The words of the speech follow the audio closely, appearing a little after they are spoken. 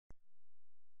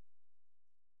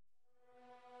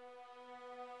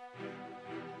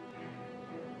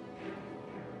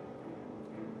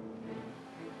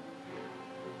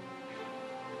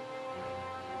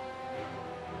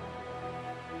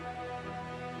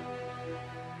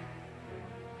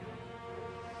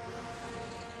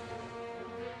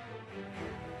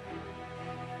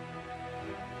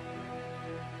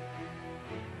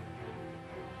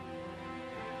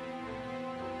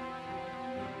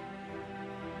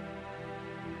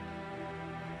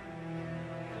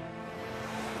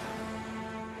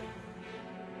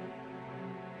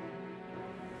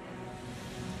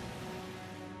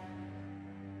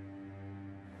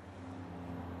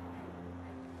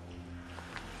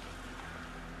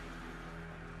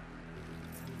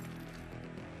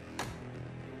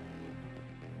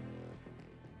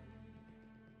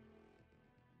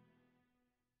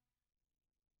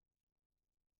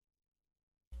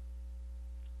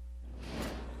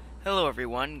Hello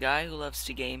everyone, Guy Who Loves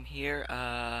to Game here,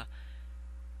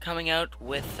 coming out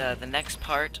with the next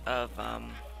part of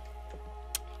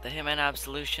the Hitman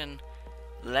Absolution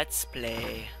Let's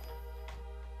Play.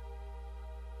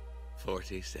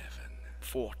 47.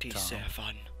 47.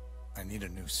 Tom. I need a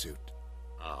new suit.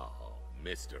 Oh,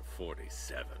 Mr.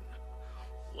 47.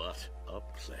 What a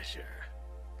pleasure.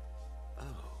 Oh.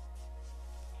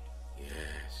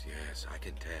 Yes, I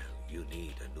can tell. You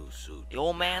need a new suit. The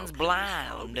old man's How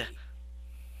blind.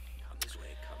 Come this way,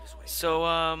 come this way. So,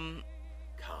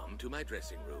 Come to my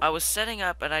dressing room. I was setting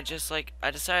up and I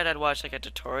decided I'd watch like a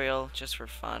tutorial just for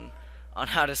fun on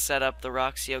how to set up the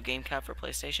Roxio game cap for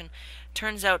PlayStation.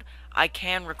 Turns out I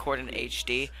can record in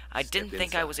HD. I didn't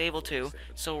think I was able to.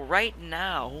 So right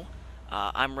now,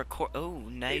 oh,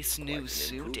 nice new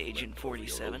suit, Agent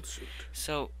 47.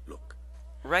 So Look,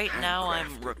 right now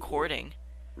I'm recording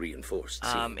reinforced in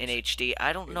HD.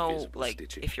 I don't know,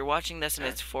 like, if you're watching this and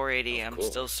it's 480, I'm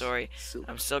still sorry.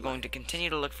 I'm still going to continue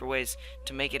to look for ways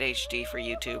to make it HD for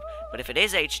YouTube. But if it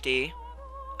is HD,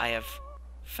 I have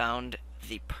found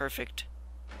the perfect...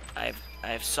 I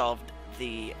have solved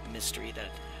the mystery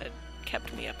that had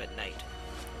kept me up at night.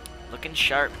 Looking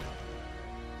sharp.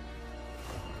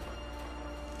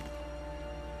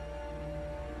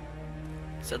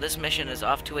 So this mission is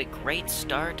off to a great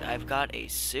start. I've got a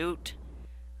suit.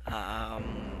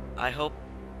 I hope...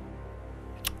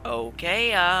 Okay,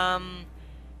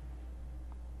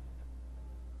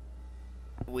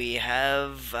 we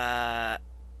have,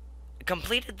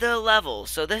 completed the level.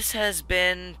 So this has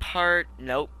been part...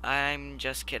 Nope, I'm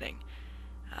just kidding.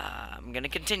 I'm gonna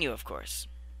continue, of course.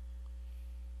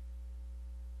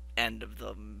 End of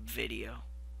the video.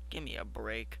 Give me a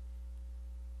break.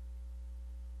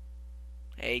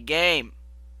 Hey, game.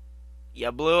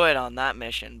 You blew it on that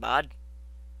mission, bud.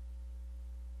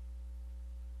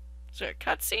 Is there a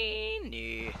cutscene?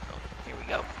 No. Oh, here we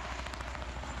go.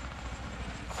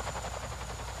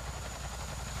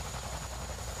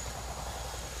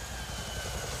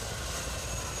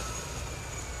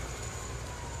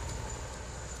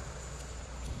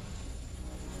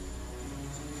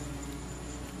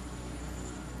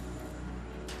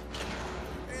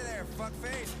 Hey there,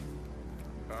 fuckface.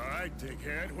 All right,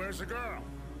 dickhead. Where's the girl?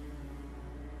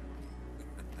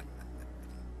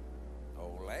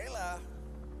 Oh, Layla.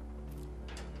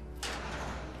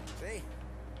 See?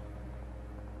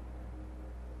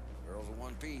 Girl's in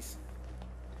one piece.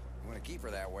 You want to keep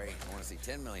her that way. I want to see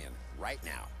 10 million right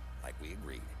now, like we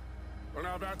agreed. Well,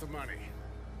 now about the money.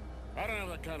 I don't have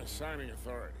that kind of signing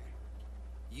authority.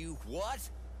 You what?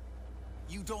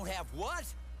 You don't have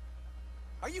what?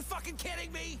 Are you fucking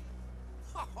kidding me?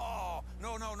 Oh,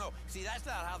 no. See, that's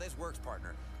not how this works,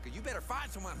 partner. Because you better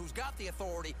find someone who's got the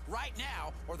authority right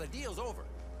now, or the deal's over.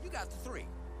 You got the 3.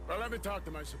 Well, let me talk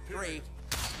to my superior. 3.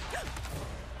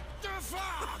 The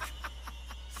fuck?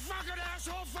 Fucking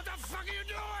asshole! What the fuck are you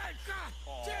doing? God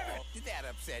Oh, damn it! did that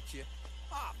upset you?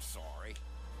 I'm sorry.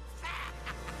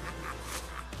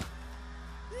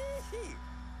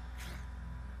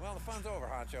 Well, the fun's over,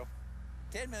 Honcho.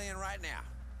 10 million right now.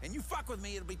 And you fuck with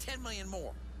me, it'll be 10 million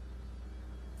more.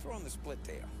 Throw in the split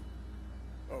tail.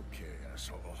 Okay,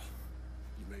 asshole.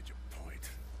 You made your point.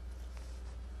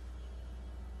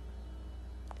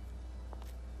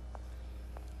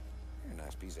 You're a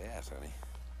nice piece of ass, honey.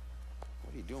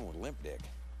 What are you doing with Limp Dick?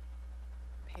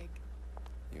 Pig.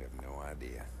 You have no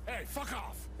idea. Hey, fuck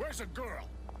off! Where's the girl?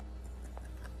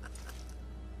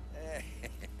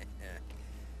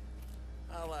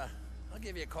 I'll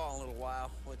give you a call in a little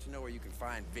while. Let you know where you can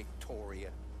find Victoria.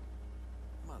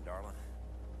 Come on, darling.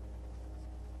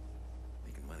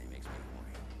 Making money makes me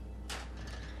horny.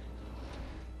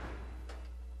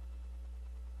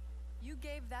 You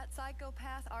gave that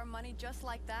psychopath our money just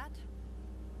like that?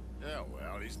 Yeah,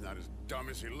 well, he's not as dumb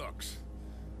as he looks.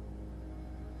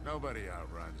 Nobody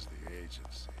outruns the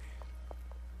agency.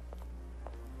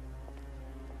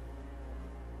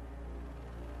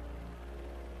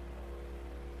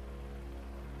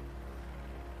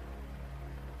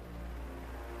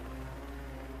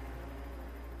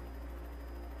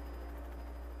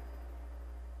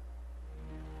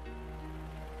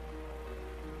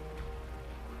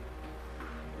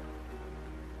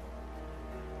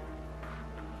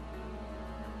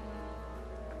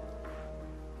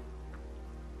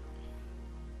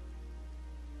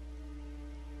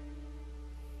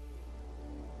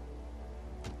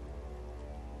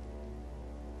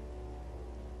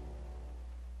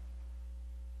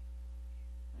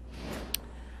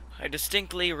 I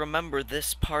distinctly remember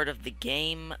this part of the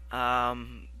game,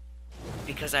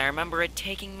 because I remember it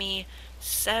taking me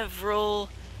several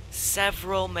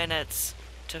minutes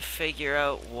to figure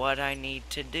out what I need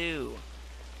to do.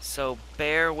 So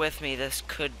bear with me, this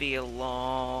could be a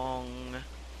long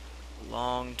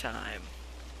time.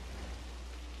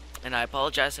 And I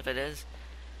apologize if it is.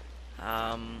 Oh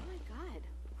my god,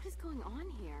 what is going on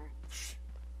here?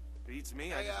 Beats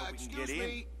me. I just hope we can get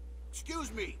in.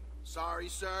 Excuse me. Sorry,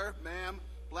 sir, ma'am.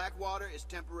 Blackwater is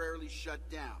temporarily shut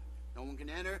down. No one can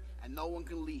enter and no one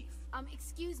can leave.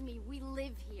 Excuse me, we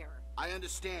live here. I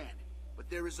understand, but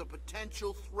there is a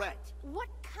potential threat. What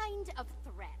kind of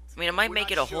threat? I mean, it might We're make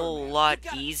not it a sure, whole ma'am. lot You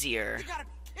gotta- easier You gotta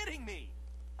be kidding me!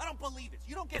 I don't believe it.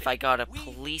 You don't get if it. I got a We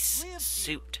police live here.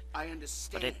 suit. I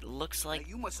understand. But it looks like Now,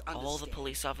 you must all the understand,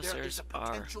 police there is officers a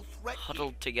are potential threat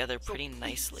huddled here. together So pretty please,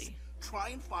 nicely. Try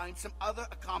and find some other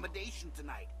accommodation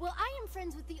tonight. Well, I am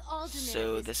friends with the alderman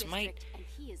So of this might district, and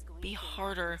he is going be to go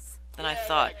harder with us. than I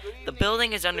thought. The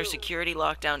building is under security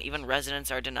lockdown. Even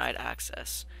residents are denied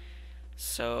access.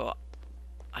 So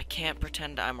I can't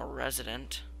pretend I'm a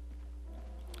resident.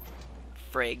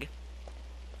 Frig.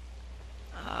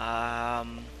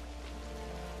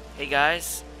 Hey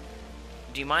guys,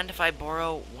 do you mind if I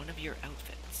borrow one of your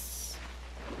outfits?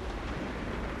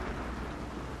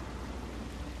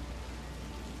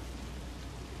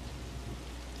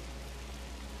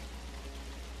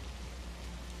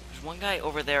 There's one guy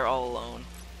over there all alone.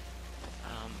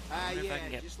 I wonder if I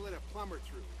can get. just let a plumber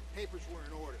through. Papers were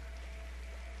in order.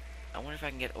 I wonder if I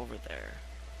can get over there.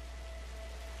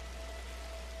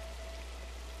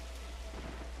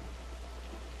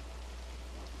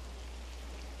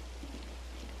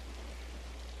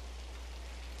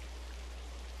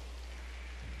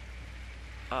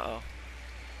 Uh-oh.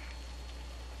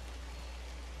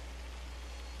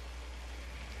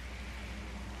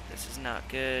 This is not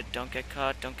good. Don't get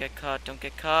caught, don't get caught, don't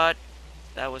get caught.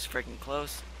 That was freaking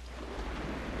close.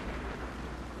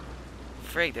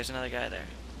 Frig, there's another guy there.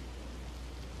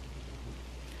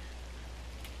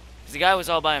 'Cause the guy was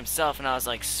all by himself and I was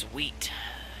like, sweet.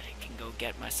 I can go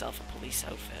get myself a police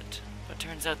outfit. But it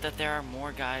turns out that there are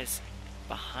more guys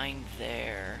behind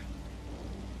there.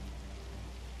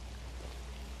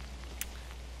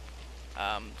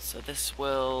 So this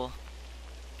will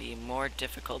be more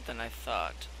difficult than I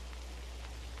thought.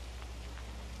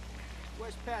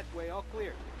 West pathway, all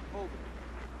clear. Over.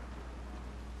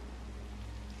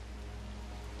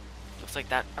 Looks like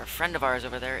that our friend of ours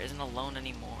over there isn't alone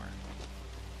anymore.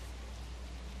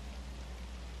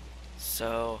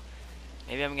 So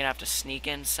maybe I'm gonna have to sneak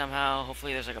in somehow.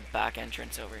 Hopefully there's like a back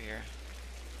entrance over here.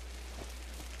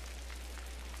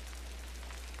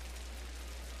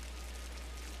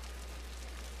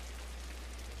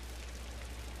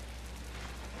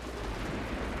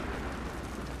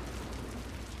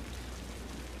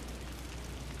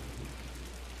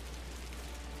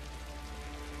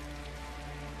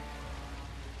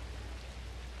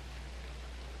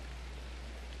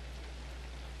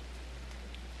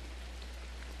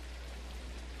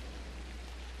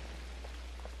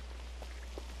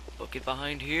 Get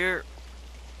behind here.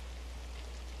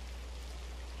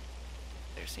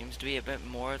 There seems to be a bit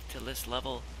more to this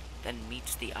level than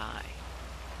meets the eye.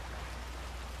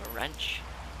 A wrench.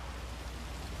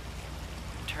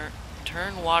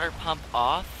 Turn water pump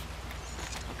off.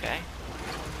 Okay.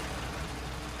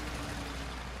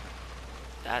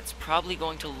 That's probably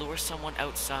going to lure someone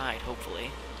outside,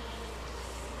 hopefully.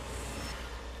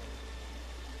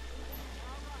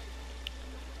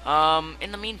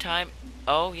 In the meantime,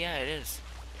 oh yeah, it is.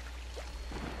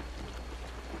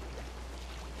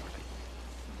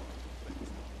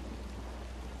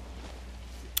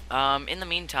 In the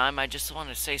meantime, I just want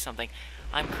to say something.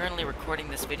 I'm currently recording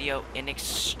this video in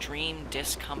extreme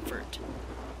discomfort.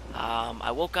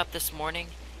 I woke up this morning,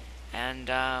 and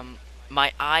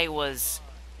my eye was,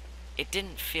 it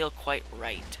didn't feel quite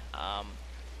right.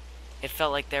 It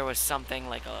felt like there was something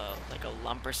like a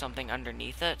lump or something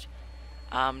underneath it.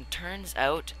 Turns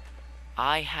out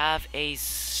I have a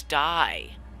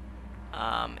sty.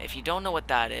 If you don't know what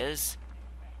that is,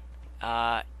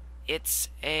 it's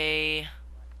a...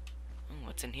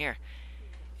 what's in here?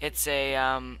 It's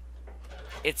a,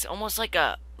 it's almost like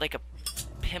a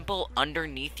pimple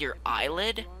underneath your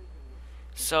eyelid.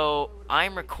 So,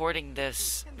 I'm recording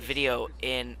this video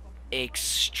in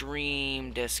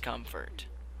extreme discomfort.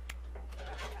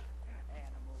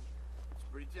 It's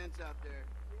pretty tense out there.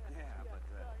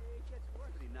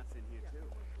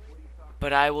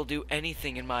 But I will do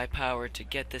anything in my power to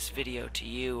get this video to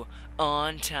you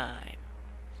on time.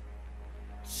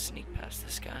 Sneak past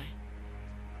this guy.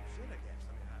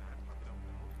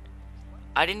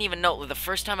 I didn't even know the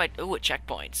first time ooh, a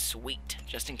checkpoint. Sweet.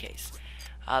 Just in case.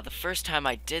 The first time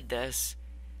I did this,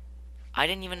 I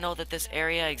didn't even know that this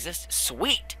area exists.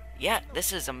 Sweet! Yeah,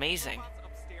 this is amazing.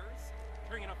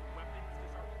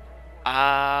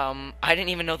 I didn't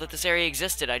even know that this area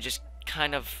existed. I just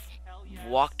kind of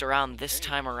walked around this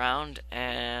time around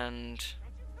and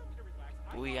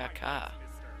booyaka.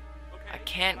 I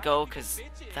can't go because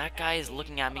that guy is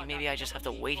looking at me. Maybe I just have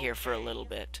to wait here for a little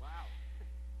bit.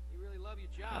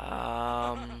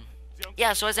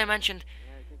 Yeah, so as I mentioned,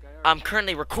 I'm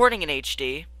currently recording in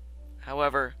HD.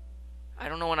 However, I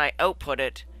don't know when I output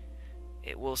it,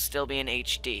 it will still be in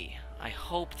HD. I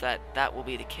hope that that will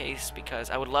be the case because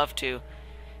I would love to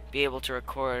be able to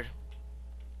record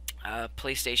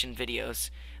PlayStation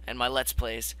videos and my Let's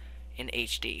Plays in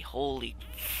HD. Holy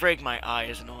frig, my eye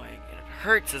is annoying. And it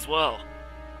hurts as well.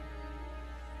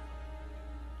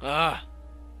 Ugh.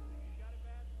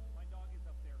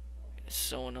 It's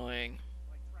so annoying.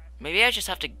 Maybe I just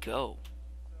have to go.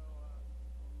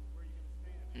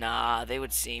 Nah, they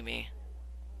would see me.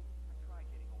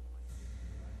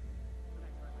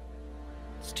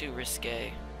 It's too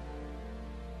risque.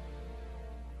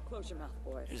 Close your mouth,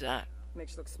 boys. Who's that?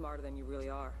 Makes you look smarter than you really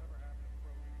are.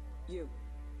 You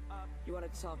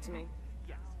wanted to talk to me?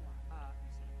 Yes. The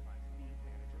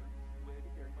manager would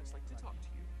very much like to talk to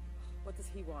you. What does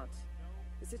he want?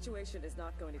 The situation is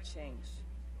not going to change.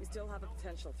 We still have a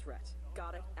potential threat.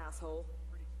 Got it, asshole?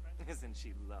 Isn't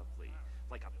she lovely?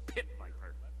 Like a pit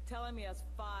viper. Tell him he has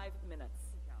 5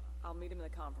 minutes. I'll meet him in the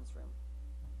conference room.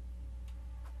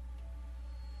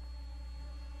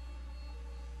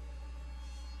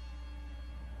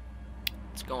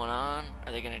 What's going on?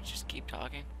 Are they gonna just keep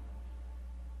talking?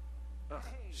 Ugh,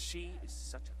 she is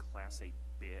such a Class A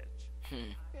bitch.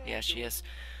 Yeah, she is.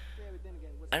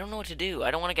 I don't know what to do.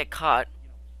 I don't want to get caught.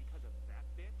 Because of that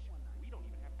bitch, we don't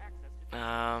even have access to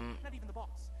not even the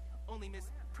boss. Only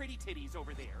Miss Pretty Titties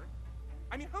over there.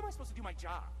 I mean, how am I supposed to do my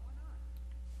job?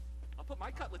 I'll put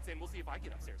my cutlets in. We'll see if I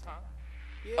get upstairs, huh?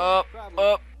 Yeah, Up. I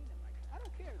don't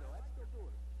care though. I'd still do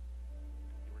it.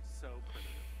 You were so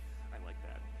primitive. I like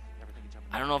that. Never think of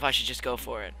jumping. I don't know if I should just go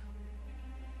for it.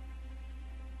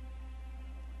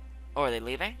 Oh, are they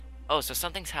leaving? Oh, so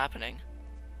something's happening.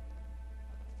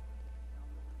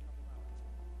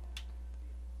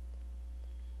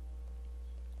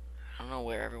 I don't know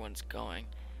where everyone's going.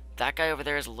 That guy over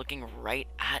there is looking right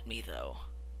at me, though.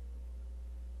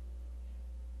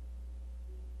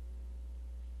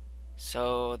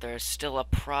 So there's still a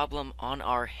problem on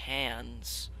our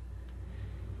hands.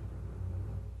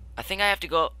 I think I have to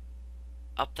go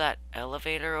up that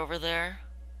elevator over there.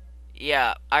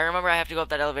 Yeah, I remember I have to go up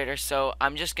that elevator, so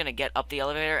I'm just gonna get up the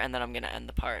elevator and then I'm gonna end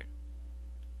the part.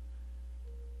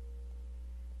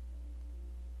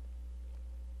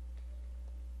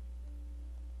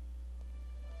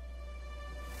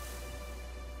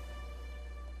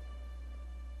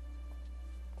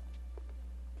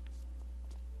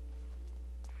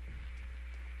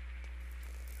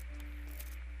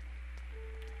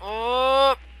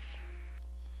 Oh!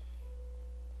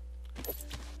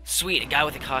 Sweet, a guy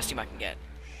with a costume I can get.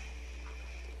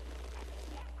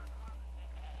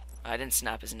 I didn't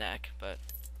snap his neck, but...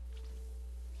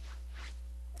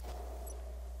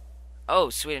 Oh,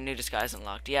 sweet, a new disguise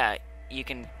unlocked. Yeah,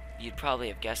 you'd probably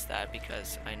have guessed that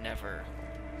because I never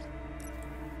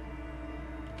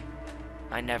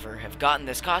have gotten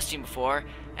this costume before,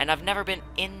 and I've never been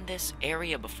in this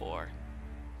area before.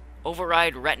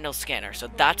 Override retinal scanner, so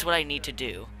that's what I need to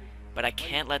do, but I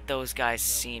can't let those guys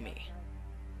see me.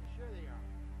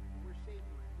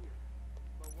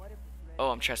 Oh,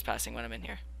 I'm trespassing when I'm in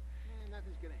here.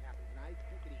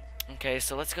 Okay,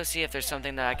 so let's go see if there's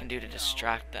something that I can do to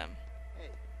distract them.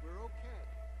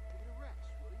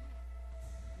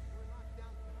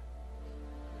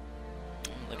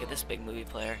 Look at this big movie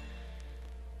player.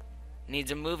 Needs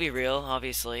a movie reel,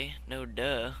 obviously. No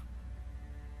duh.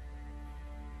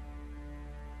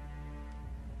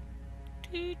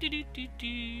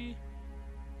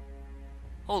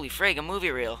 Holy frig, a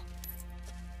movie reel.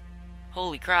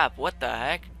 Holy crap, what the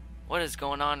heck? What is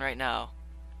going on right now?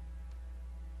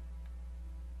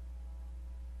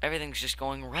 Everything's just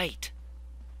going right.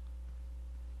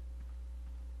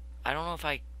 I don't know if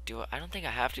I do it. I don't think I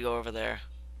have to go over there.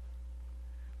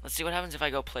 Let's see what happens if I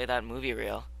go play that movie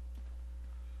reel.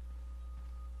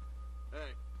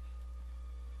 Hey.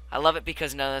 I love it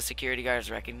because none of the security guards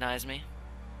recognize me.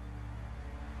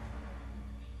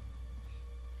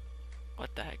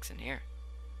 What the heck's in here?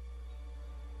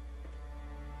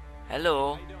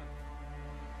 Hello.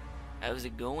 How's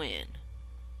it going?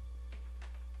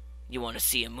 You want to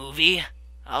see a movie?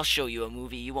 I'll show you a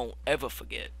movie you won't ever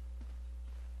forget.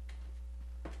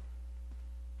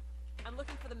 I'm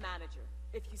looking for the manager.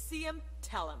 If you see him,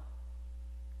 tell him.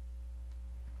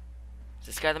 Is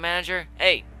this guy the manager?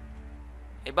 Hey,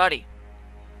 Hey, buddy.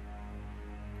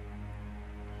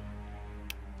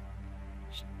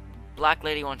 Black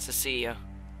lady wants to see you.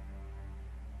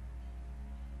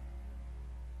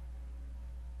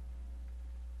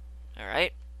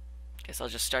 Alright. Guess I'll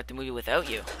just start the movie without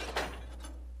you.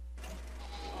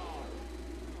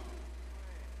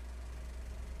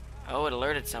 Oh, it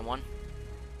alerted someone.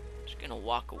 Just gonna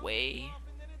walk away.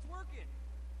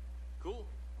 Cool.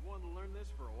 I wanted to learn this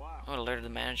for a while. Oh, it alerted the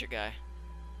manager guy.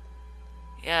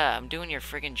 Yeah, I'm doing your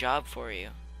friggin' job for you.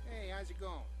 Hey, how's it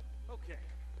going? Okay.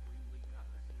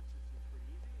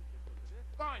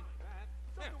 Finally, man.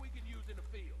 Something we can use in the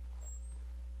field.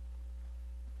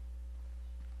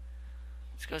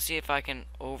 Let's go see if I can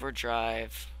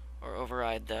overdrive or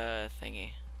override the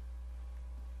thingy.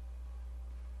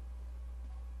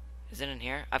 Is it in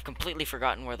here? I've completely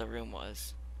forgotten where the room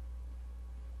was.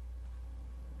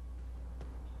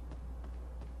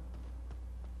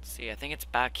 Let's see, I think it's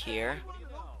back here.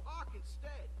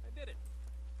 I did it.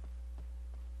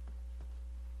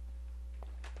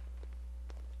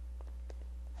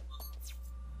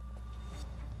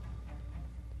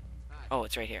 Oh,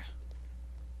 it's right here.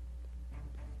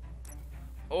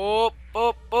 Oh,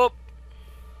 oh, oh.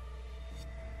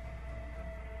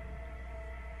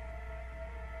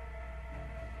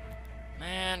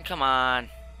 Man, come on.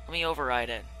 Let me override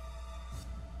it.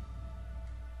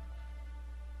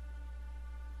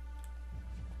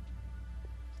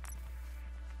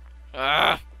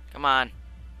 Come on.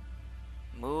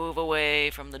 Move away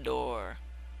from the door.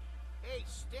 Hey,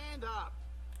 stand up.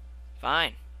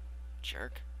 Fine,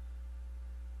 jerk.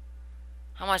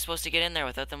 How am I supposed to get in there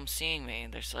without them seeing me?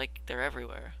 They're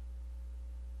everywhere.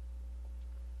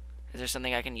 Is there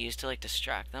something I can use to, like,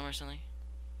 distract them or something?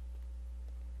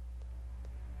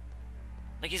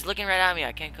 Like, he's looking right at me.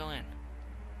 I can't go in.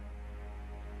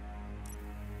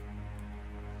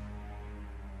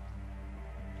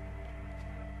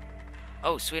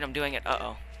 Oh, sweet, I'm doing it.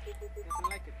 Uh-oh. Nothing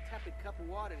like a tepid cup of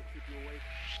water to keep you awake.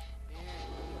 Man,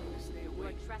 you stay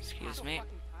awake. Excuse me.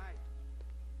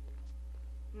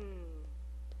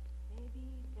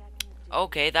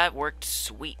 Okay, that worked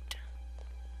sweet.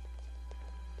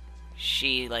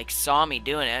 She, like, saw me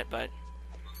doing it, but...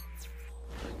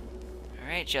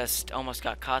 Alright, just almost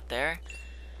got caught there.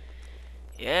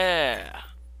 Yeah.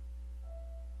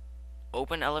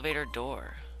 Open elevator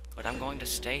door. But I'm going to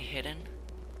stay hidden.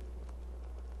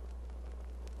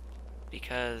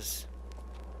 Because...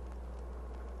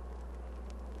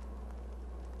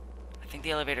 I think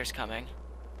the elevator's coming.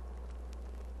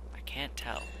 I can't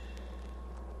tell.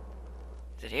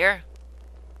 Is it here?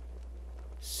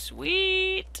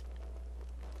 Sweet!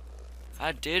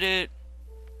 I did it!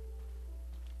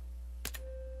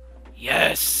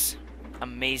 Yes!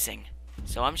 Amazing.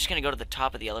 So I'm just gonna go to the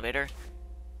top of the elevator,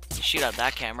 shoot out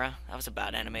that camera. That was a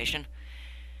bad animation.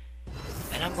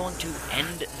 And I'm going to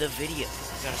end the video.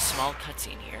 We've got a small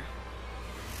cutscene here.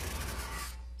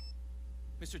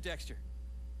 Mr. Dexter,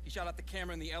 he shot out the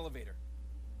camera in the elevator.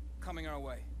 Coming our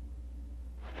way.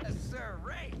 Yes, sir,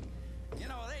 Ray. You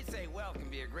know, they say wealth can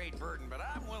be a great burden, but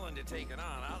I'm willing to take it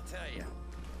on, I'll tell you.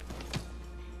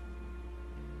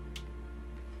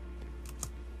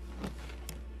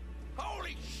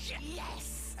 Holy shit!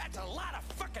 Yes! That's a lot of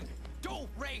fucking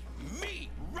do-re-mi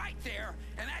right there,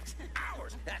 and that's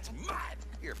ours! That's mine!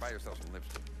 Here, buy yourself some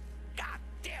lipstick. God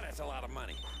damn, that's a lot of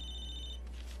money.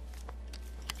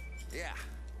 Yeah.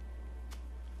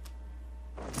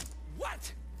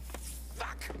 What?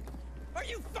 Fuck! Are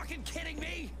you fucking kidding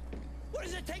me? What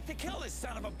does it take to kill this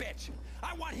son of a bitch?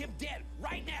 I want him dead,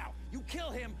 right now. You kill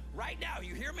him right now,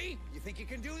 you hear me? You think you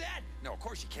can do that? No, of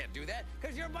course you can't do that,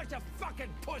 because you're a bunch of fucking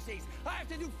pussies. I have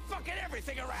to do fucking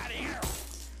everything around here.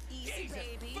 Easy, Jesus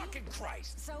baby. fucking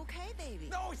Christ. It's okay, baby.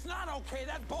 No, it's not okay.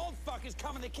 That bald fuck is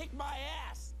coming to kick my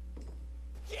ass.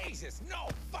 Jesus, no,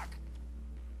 fuck.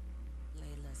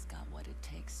 Layla's got what it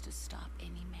takes to stop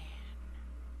any man.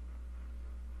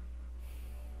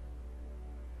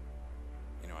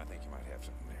 You know, I think you might have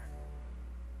something there.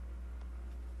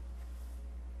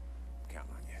 I'm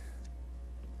counting on you.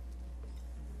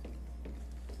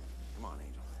 Come on,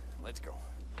 Angel. Let's go.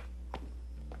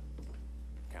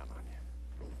 Counting on you.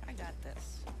 I got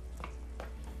this.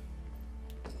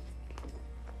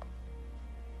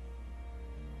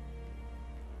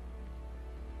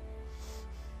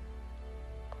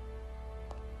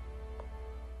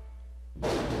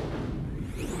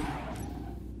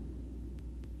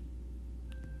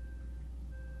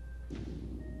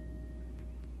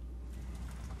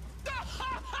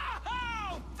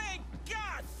 Oh, thank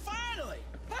God! Finally!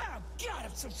 Oh, God,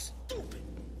 I'm so stupid!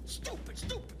 Stupid.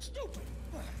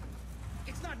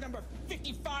 It's not number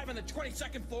 55 on the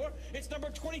 22nd floor. It's number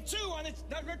 22 on it's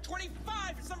number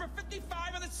 25. It's number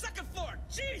 55 on the 2nd floor.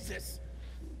 Jesus!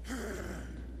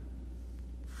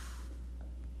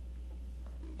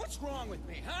 What's wrong with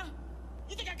me, huh?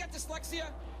 You think I got dyslexia?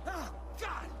 Oh,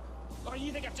 God! Or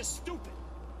you think I'm just stupid?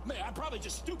 Man, I'm probably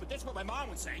just stupid. That's what my mom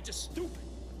would say, just stupid.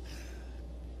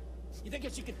 You think I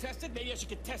should get tested? Maybe I should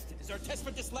get tested. Is there a test for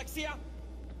dyslexia?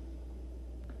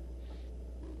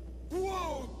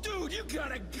 Whoa, dude, you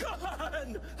got a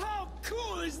gun! How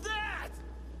cool is that?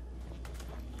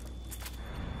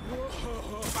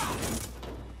 Whoa.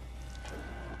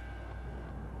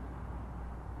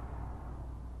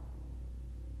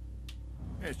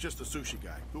 Hey, it's just the sushi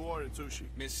guy. Who ordered sushi?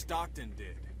 Miss Stockton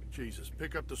did. Jesus,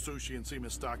 pick up the sushi and see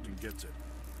Miss Stockton gets it.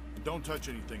 And don't touch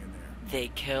anything in there. They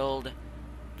killed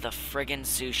the friggin'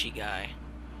 sushi guy.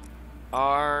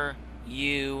 Are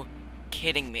you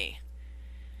kidding me?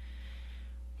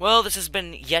 Well, this has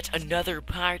been yet another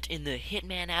part in the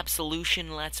Hitman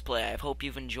Absolution Let's Play. I hope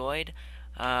you've enjoyed.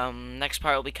 Next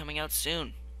part will be coming out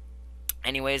soon.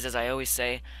 Anyways, as I always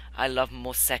say, I love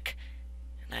Mosek,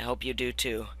 and I hope you do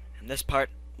too. And this part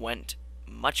went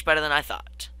much better than I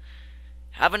thought.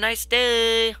 Have a nice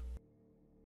day!